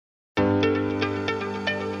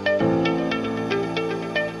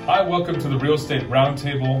Hi, welcome to the Real Estate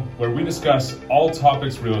Roundtable, where we discuss all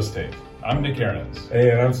topics real estate. I'm Nick Ahrens.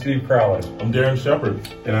 Hey, and I'm Steve Crowley. I'm Darren Shepard.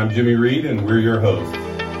 And I'm Jimmy Reed, and we're your hosts.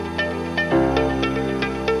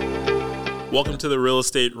 Welcome to the Real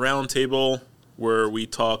Estate Roundtable, where we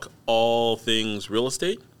talk all things real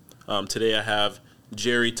estate. Today I have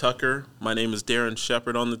Jerry Tucker. My name is Darren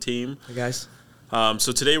Shepard on the team. Hey, guys.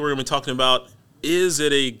 So today we're going to be talking about, is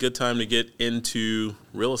it a good time to get into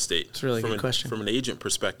real estate? It's a really good question. From an agent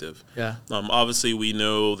perspective. Yeah. Obviously, we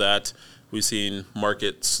know that we've seen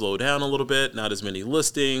market slow down a little bit. Not as many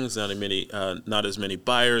listings, not as many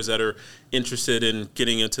buyers that are interested in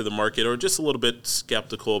getting into the market, or just a little bit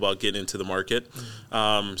skeptical about getting into the market.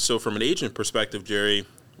 So from an agent perspective, Jerry,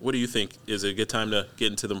 what do you think? Is it a good time to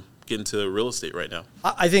get into real estate right now?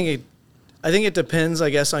 I think it depends, I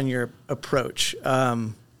guess, on your approach.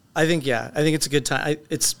 I think it's a good time.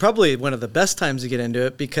 It's probably one of the best times to get into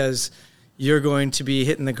it because you're going to be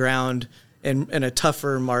hitting the ground in a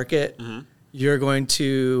tougher market. Mm-hmm. You're going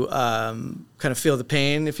to kind of feel the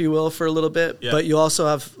pain, if you will, for a little bit. Yeah. But you also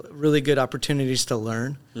have really good opportunities to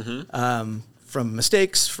learn from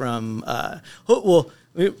mistakes. Let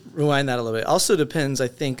me rewind that a little bit. Also depends, I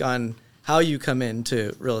think, on how you come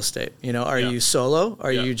into real estate. Are you solo?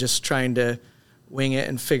 Are you just trying to wing it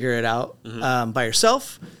and figure it out by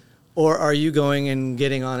yourself? Or are you going and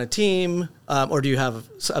getting on a team, or do you have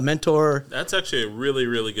a mentor? That's actually a really,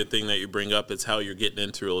 really good thing that you bring up. It's how you're getting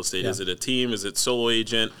into real estate. Yeah. Is it a team? Is it solo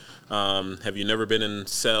agent? Have you never been in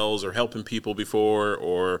sales or helping people before?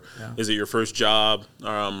 Or is it your first job?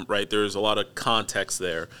 Right, there's a lot of context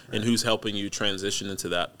there. Right. And who's helping you transition into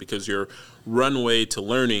that? Because your runway to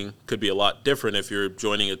learning could be a lot different if you're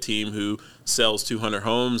joining a team who sells 200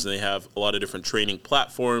 homes and they have a lot of different training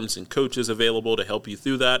platforms and coaches available to help you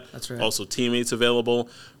through that. That's right. Also teammates available,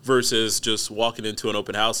 versus just walking into an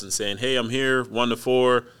open house and saying, hey, I'm here 1 to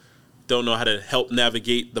 4, don't know how to help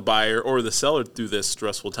navigate the buyer or the seller through this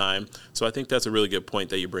stressful time. So I think that's a really good point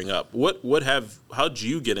that you bring up. How'd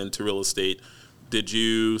you get into real estate? Did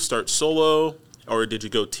you start solo or did you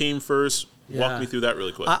go team first? Walk me through that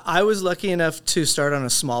really quick. I was lucky enough to start on a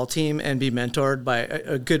small team and be mentored by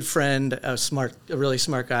a good friend, a really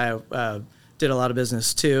smart guy, did a lot of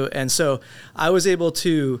business too. And so I was able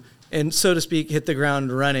to, and so to speak, hit the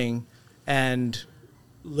ground running and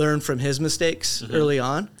learn from his mistakes early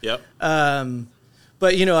on. Yep. But,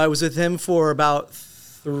 I was with him for about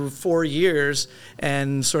 4 years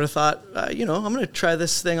and sort of thought, I'm going to try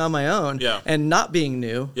this thing on my own. Yeah. And not being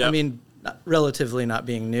new. Yep. I mean, relatively not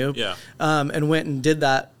being new. Yeah. And went and did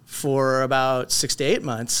that for about 6 to 8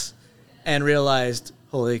 months and realized,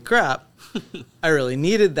 holy crap, I really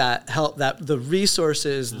needed that help, the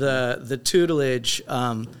resources, the tutelage,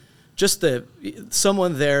 just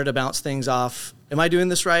someone there to bounce things off. Am I doing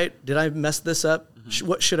this right? Did I mess this up?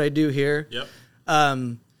 What should I do here? Yep.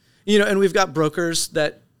 And we've got brokers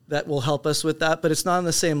that will help us with that, but it's not on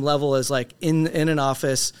the same level as like in an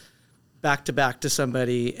office, back to back to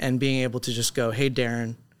somebody and being able to just go, hey,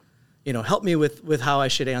 Darren, help me with how I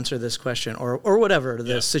should answer this question or whatever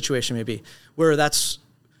the situation may be. Where that's,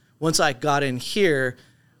 once I got in here,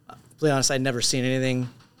 to be honest, I'd never seen anything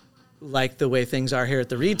like the way things are here at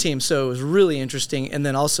the Reed team. So it was really interesting. And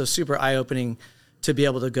then also super eye-opening to be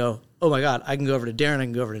able to go, oh my God, I can go over to Darren, I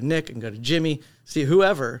can go over to Nick, I can go to Jimmy, see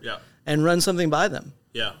whoever, and run something by them.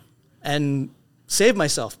 Yeah. And save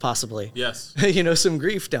myself possibly. Yes. Some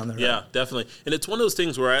grief down the road. Yeah, definitely. And it's one of those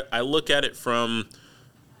things where I look at it from,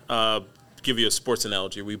 give you a sports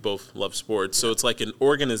analogy. We both love sports. So it's like an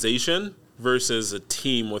organization versus a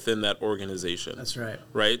team within that organization. That's right.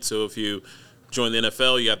 Right? So if you join the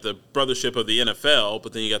NFL, you got the brothership of the NFL,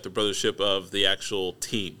 but then you got the brothership of the actual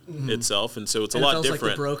team itself. And so it's a lot different.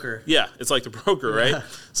 Like the broker. Yeah, it's like the broker, right?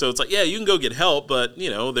 So it's like, you can go get help, but,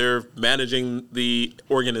 they're managing the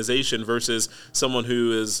organization versus someone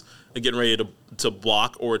who is getting ready to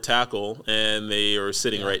block or tackle, and they are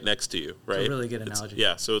sitting right next to you, right? It's a really good analogy.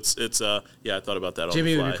 So it's I thought about that on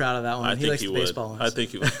Jimmy the fly. would be proud of that one. He likes the baseball ones. I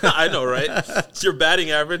think he would. I know, right? It's your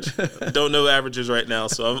batting average. Don't know averages right now,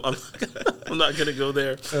 so I'm not going to go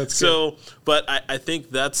there. That's good. But I think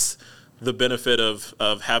that's the benefit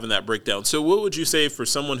of having that breakdown. So what would you say for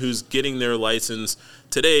someone who's getting their license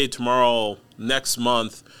today, tomorrow, next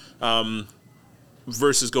month,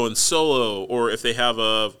 versus going solo, or if they have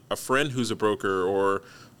a friend who's a broker, or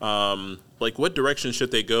what direction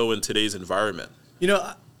should they go in today's environment?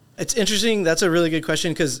 It's interesting. That's a really good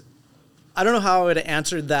question because I don't know how I would have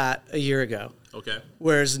answered that a year ago. Okay.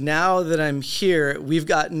 Whereas now that I'm here, we've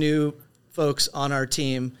got new folks on our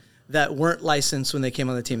team that weren't licensed when they came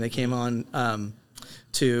on the team. They came on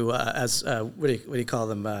as what do you call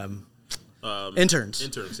them? Interns.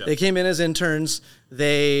 Interns, yeah. They came in as interns.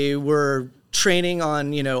 They were training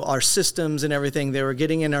on, our systems and everything. They were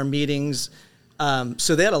getting in our meetings.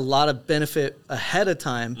 So they had a lot of benefit ahead of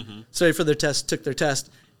time. Studied for their test, took their test.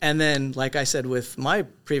 And then, like I said, with my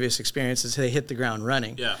previous experiences, they hit the ground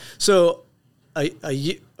running. Yeah. So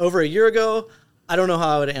over a year ago, I don't know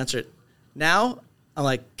how I would answer it. Now, I'm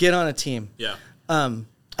like, get on a team. Yeah.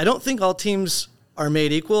 I don't think all teams are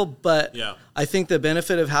made equal, but Yeah. I think the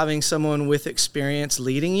benefit of having someone with experience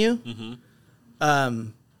leading you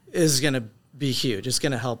is going to be huge. It's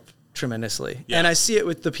going to help tremendously. Yeah. And I see it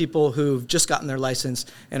with the people who've just gotten their license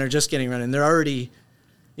and are just getting running. They're already,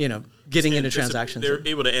 getting into transactions. They're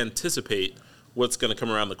able to anticipate what's going to come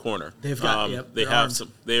around the corner. They've got,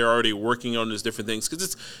 they're already working on those different things,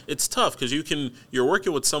 because it's tough, because you're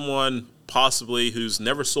working with someone possibly who's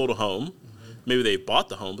never sold a home. Maybe they bought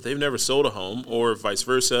the home, but they've never sold a home, or vice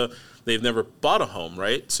versa. They've never bought a home,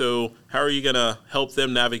 right? So how are you going to help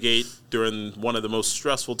them navigate during one of the most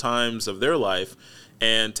stressful times of their life,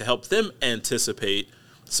 and to help them anticipate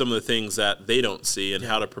some of the things that they don't see, and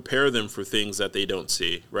how to prepare them for things that they don't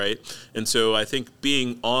see, right? And so I think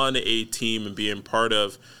being on a team and being part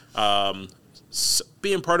of a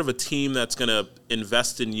team that's going to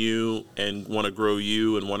invest in you and want to grow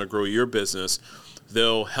you and want to grow your business,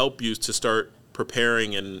 they'll help you to start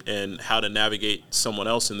preparing and how to navigate someone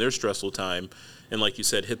else in their stressful time. And like you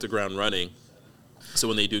said, hit the ground running. So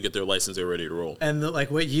when they do get their license, they're ready to roll. And like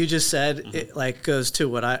what you just said, it goes to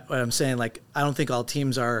what I'm saying. Like, I don't think all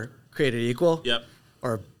teams are created equal. Yep.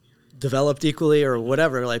 Or developed equally or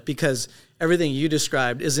whatever. Like, because everything you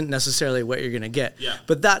described isn't necessarily what you're going to get. Yeah.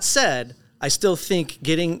 But that said, I still think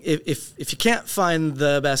if you can't find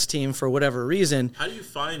the best team for whatever reason. How do you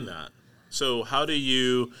find that? So how do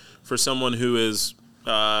you, for someone who is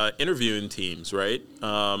interviewing teams, right?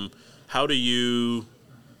 How do you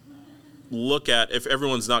look at, if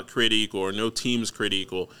everyone's not created equal or no team's created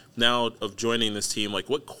equal, now of joining this team, like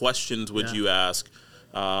what questions would you ask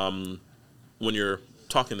when you're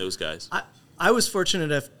talking to those guys? I was fortunate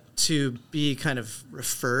enough to be kind of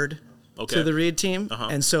referred to the Reed team.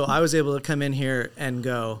 And so I was able to come in here and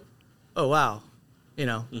go, oh, wow,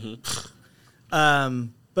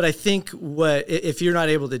 but I think if you're not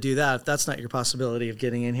able to do that, if that's not your possibility of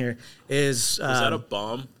getting in here, is that a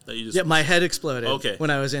bomb that you just? Yeah, my head exploded. When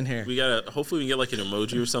I was in here. Hopefully we can get like an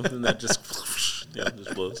emoji or something that just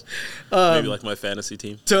just blows. Maybe like my fantasy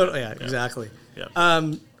team. Totally, yeah, exactly. Yeah.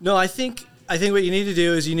 No, I think what you need to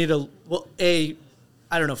do is you need to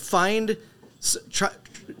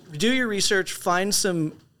do your research, find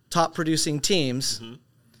some top producing teams,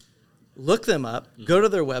 look them up, go to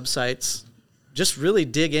their websites. Just really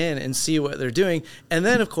dig in and see what they're doing. And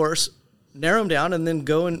then, of course, narrow them down and then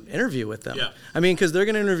go and interview with them. Yeah. I mean, because they're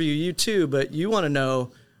going to interview you too, but you want to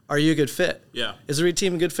know, are you a good fit? Yeah. Is the Reed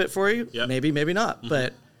team a good fit for you? Yeah. Maybe, maybe not.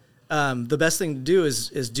 But the best thing to do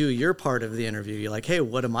is do your part of the interview. You're like, hey,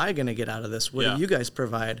 what am I going to get out of this? What do you guys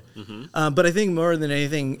provide? But I think more than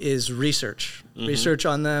anything is research. Research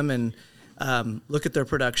on them and look at their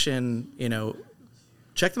production,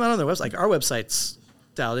 check them out on their website. Like our website's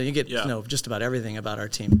dialed in. You get to know just about everything about our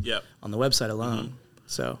team on the website alone.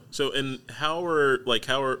 So and how are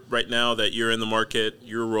right now that you're in the market,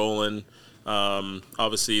 you're rolling,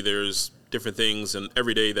 obviously there's different things and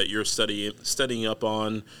every day that you're studying up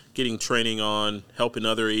on, getting training on, helping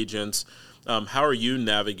other agents. How are you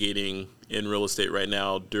navigating in real estate right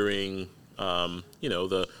now during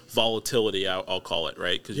the volatility, I'll call it,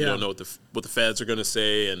 right? Because you don't know what the feds are going to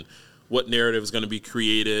say and what narrative is going to be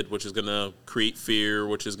created, which is going to create fear,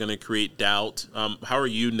 which is going to create doubt. How are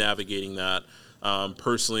you navigating that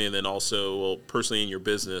personally, and then also personally in your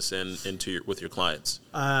business and with your clients?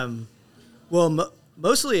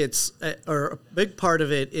 Mostly it's a big part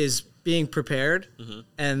of it is being prepared,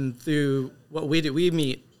 and through what we do, we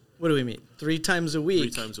meet. What do we meet? 3 times a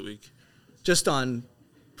week. 3 times a week. Just on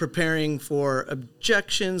preparing for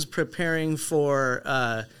objections, preparing for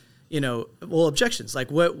objections. Like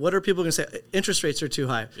what are people going to say? Interest rates are too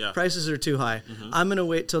high. Yeah. Prices are too high. I'm going to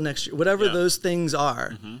wait till next year. Whatever those things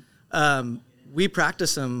are, we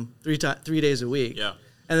practice them 3 days a week. Yeah.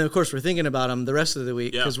 And then, of course, we're thinking about them the rest of the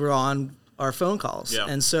week because we're on our phone calls. Yeah.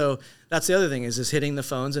 And so that's the other thing is hitting the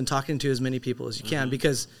phones and talking to as many people as you can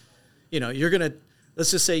because, you're going to,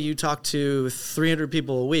 let's just say you talk to 300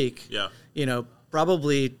 people a week. Yeah.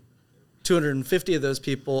 Probably 250 of those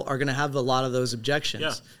people are going to have a lot of those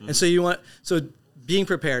objections. Yeah. And so being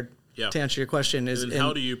prepared to answer your question is. And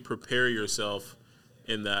how do you prepare yourself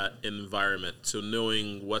in that environment? So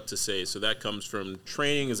knowing what to say. So that comes from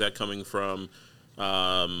training. Is that coming from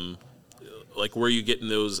like, where are you getting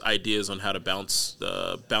those ideas on how to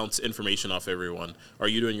bounce information off everyone? Are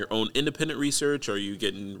you doing your own independent research? Are you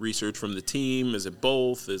getting research from the team? Is it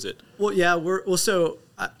both? Is it? Well, yeah, we're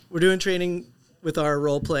doing training with our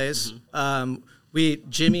role plays.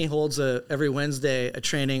 Jimmy holds every Wednesday a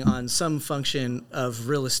training on some function of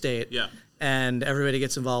real estate. Yeah. And everybody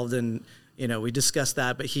gets involved, and we discuss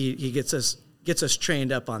that. But he gets us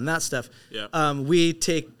trained up on that stuff. Yeah.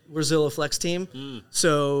 We're Zillow Flex team,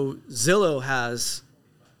 so Zillow has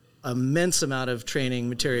immense amount of training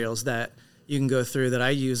materials that you can go through that I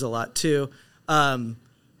use a lot too.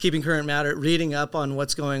 Keeping current matter, reading up on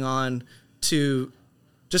what's going on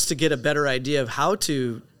just to get a better idea of how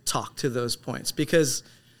to talk to those points, because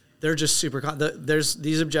they're just super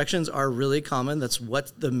these objections are really common. That's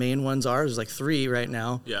what the main ones are. There's like 3 right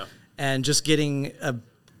now. Yeah. And just getting a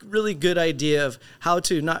really good idea of how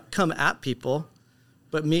to not come at people,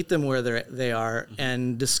 but meet them where they are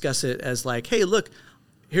and discuss it as like, hey, look,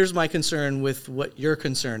 here's my concern with what your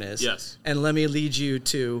concern is. Yes. And let me lead you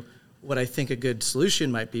to what I think a good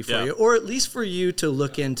solution might be for you, or at least for you to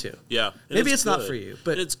look into. Yeah. And maybe it's not for you,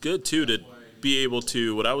 but and it's good too to be able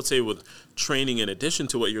to, what I would say with training in addition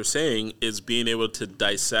to what you're saying, is being able to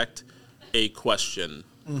dissect a question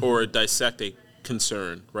or dissect a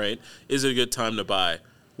concern, right? Is it a good time to buy?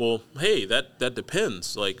 Well, hey, that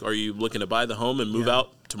depends. Like, are you looking to buy the home and move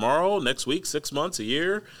out tomorrow, next week, 6 months, a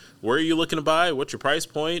year? Where are you looking to buy? What's your price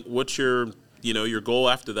point? What's your goal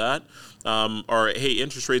after that? Or, hey,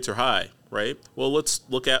 interest rates are high, right? Well, let's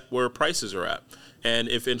look at where prices are at. And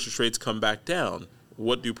if interest rates come back down,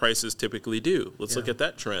 what do prices typically do? Let's look at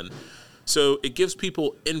that trend. So it gives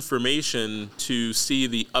people information to see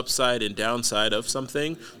the upside and downside of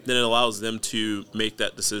something. Then it allows them to make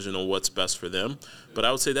that decision on what's best for them. But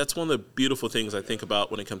I would say that's one of the beautiful things I think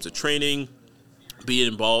about when it comes to training, being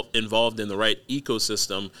involved in the right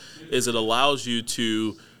ecosystem, is it allows you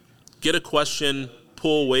to get a question,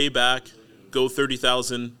 pull way back, go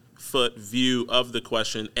 30,000-foot view of the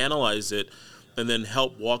question, analyze it, and then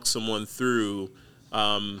help walk someone through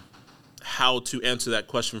how to answer that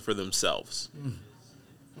question for themselves,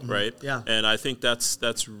 right? Yeah. And I think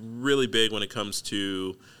that's really big when it comes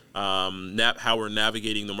to how we're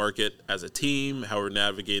navigating the market as a team, how we're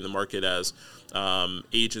navigating the market as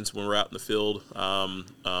agents when we're out in the field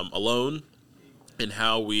alone, and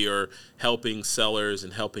how we are helping sellers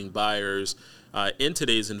and helping buyers in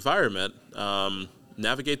today's environment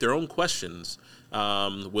navigate their own questions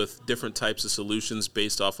with different types of solutions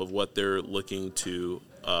based off of what they're looking to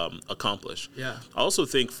accomplish. Yeah. I also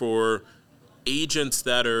think for agents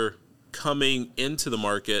that are coming into the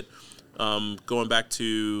market, going back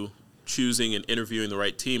to choosing and interviewing the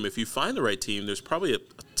right team, if you find the right team, there's probably a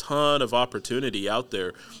ton of opportunity out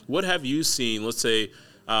there. What have you seen, let's say,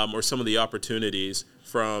 or some of the opportunities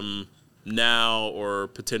from now or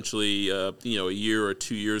potentially a year or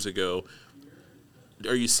 2 years ago?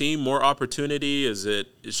 Are you seeing more opportunity? It's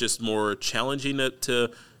just more challenging to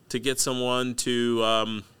get someone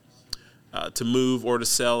to move or to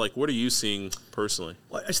sell? Like, what are you seeing personally?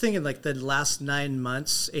 Well, I was thinking like the last 9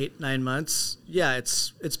 months, 8-9 months. Yeah,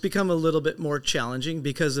 it's become a little bit more challenging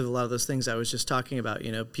because of a lot of those things I was just talking about.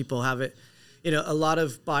 People have it. A lot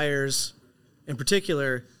of buyers, in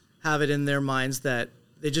particular, have it in their minds that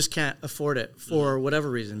they just can't afford it for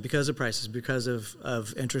whatever reason, because of prices, because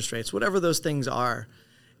of interest rates, whatever those things are.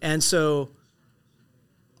 And so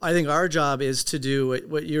I think our job is to do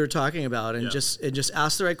what you were talking about and just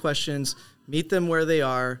ask the right questions, meet them where they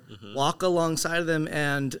are, walk alongside of them,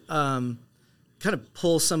 and kind of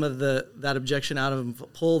pull some of that objection out of them,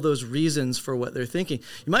 pull those reasons for what they're thinking.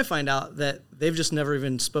 You might find out that they've just never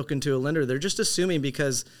even spoken to a lender. They're just assuming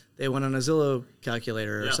because they went on a Zillow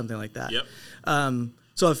calculator or something like that. Yep.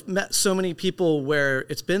 So I've met so many people where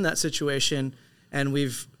it's been that situation, and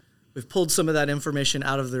we've pulled some of that information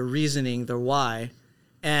out of their reasoning, their why,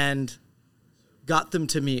 and got them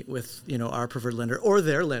to meet with our preferred lender or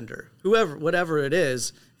their lender, whatever it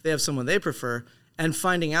is. If they have someone they prefer, and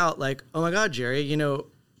finding out like, oh my God, Jerry,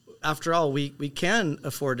 after all, we can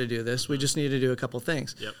afford to do this. We just need to do a couple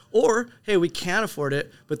things. Yep. Or hey, we can afford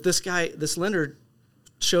it, but this lender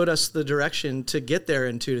showed us the direction to get there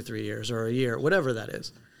in 2 to 3 years or a year, whatever that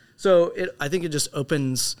is. So I think it just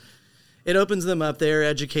opens them up. They're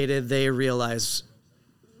educated. They realize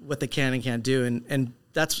what they can and can't do, and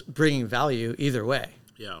that's bringing value either way.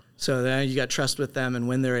 Yeah. So then you got trust with them, and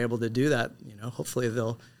when they're able to do that, hopefully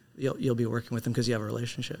you'll be working with them because you have a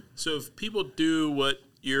relationship. So if people do what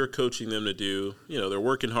you're coaching them to do, they're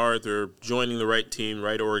working hard, they're joining the right team,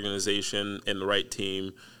 right organization, and the right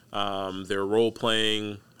team. They're role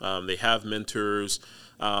playing. They have mentors.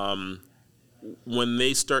 when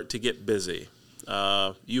they start to get busy,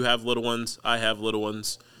 you have little ones, I have little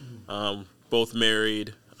ones, both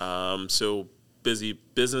married, so busy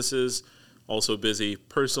businesses, also busy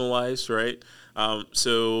personal lives, right?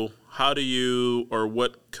 So how do you, or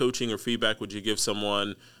what coaching or feedback would you give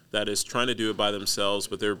someone that is trying to do it by themselves,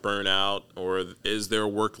 but they're burnt out? Or is there a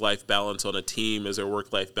work-life balance on a team? Is there a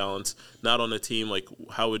work-life balance not on a team? Like,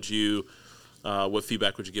 how would you, what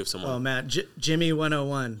feedback would you give someone? Oh, Matt, Jimmy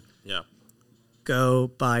 101. Yeah. Go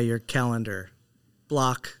by your calendar.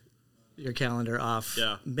 Block your calendar off.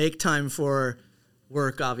 Yeah. Make time for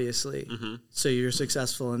work, obviously, so you're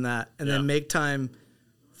successful in that. And then make time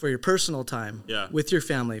for your personal time with your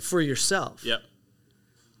family, for yourself. Yep.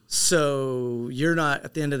 So you're not,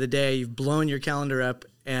 at the end of the day, you've blown your calendar up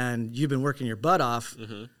and you've been working your butt off,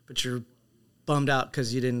 but you're bummed out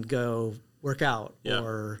because you didn't go work out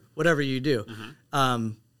or whatever you do.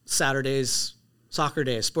 Saturdays, soccer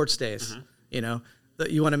days, sports days, you know,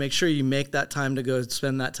 that you want to make sure you make that time to go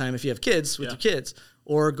spend that time if you have kids with your kids,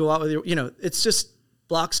 or go out with your, you know, it's just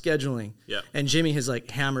block scheduling. Yeah. And Jimmy has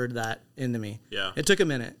like hammered that into me. Yeah. It took a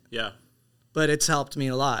minute. Yeah. But it's helped me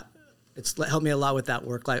a lot. It's helped me a lot with that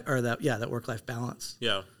work-life, or that work-life balance.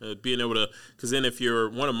 Yeah, being able to, because then if you're,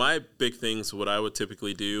 one of my big things, what I would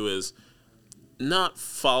typically do is not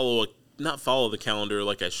follow the calendar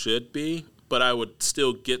like I should be, but I would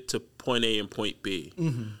still get to point A and point B.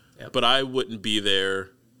 Yep. But I wouldn't be there.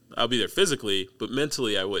 I'll be there physically, but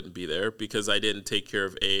mentally I wouldn't be there because I didn't take care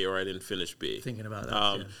of A or I didn't finish B. Thinking about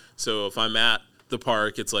that. So if I'm at the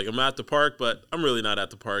park, it's like I'm at the park, but I'm really not at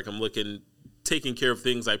the park. I'm taking care of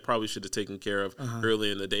things I probably should have taken care of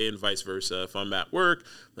early in the day, and vice versa. If I'm at work,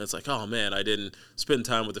 then it's like, oh man, I didn't spend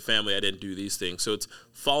time with the family. I didn't do these things. So it's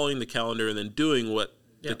following the calendar and then doing what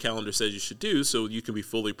the calendar says you should do, so you can be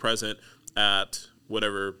fully present at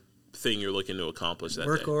whatever thing you're looking to accomplish that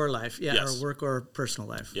work day. Or life, or work or personal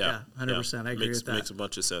life. 100%. I agree with that. Makes a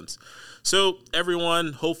bunch of sense. So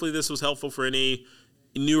everyone, hopefully this was helpful for any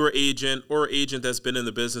newer agent or agent that's been in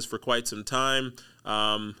the business for quite some time.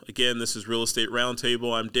 Again, this is Real Estate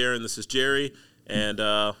Roundtable. I'm Darren. This is Jerry, and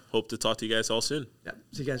hope to talk to you guys all soon. Yeah.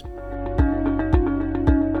 See you guys.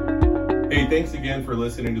 Hey, thanks again for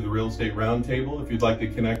listening to the Real Estate Roundtable. If you'd like to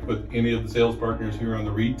connect with any of the sales partners here on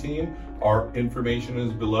the REIT team, our information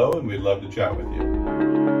is below, and we'd love to chat with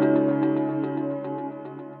you.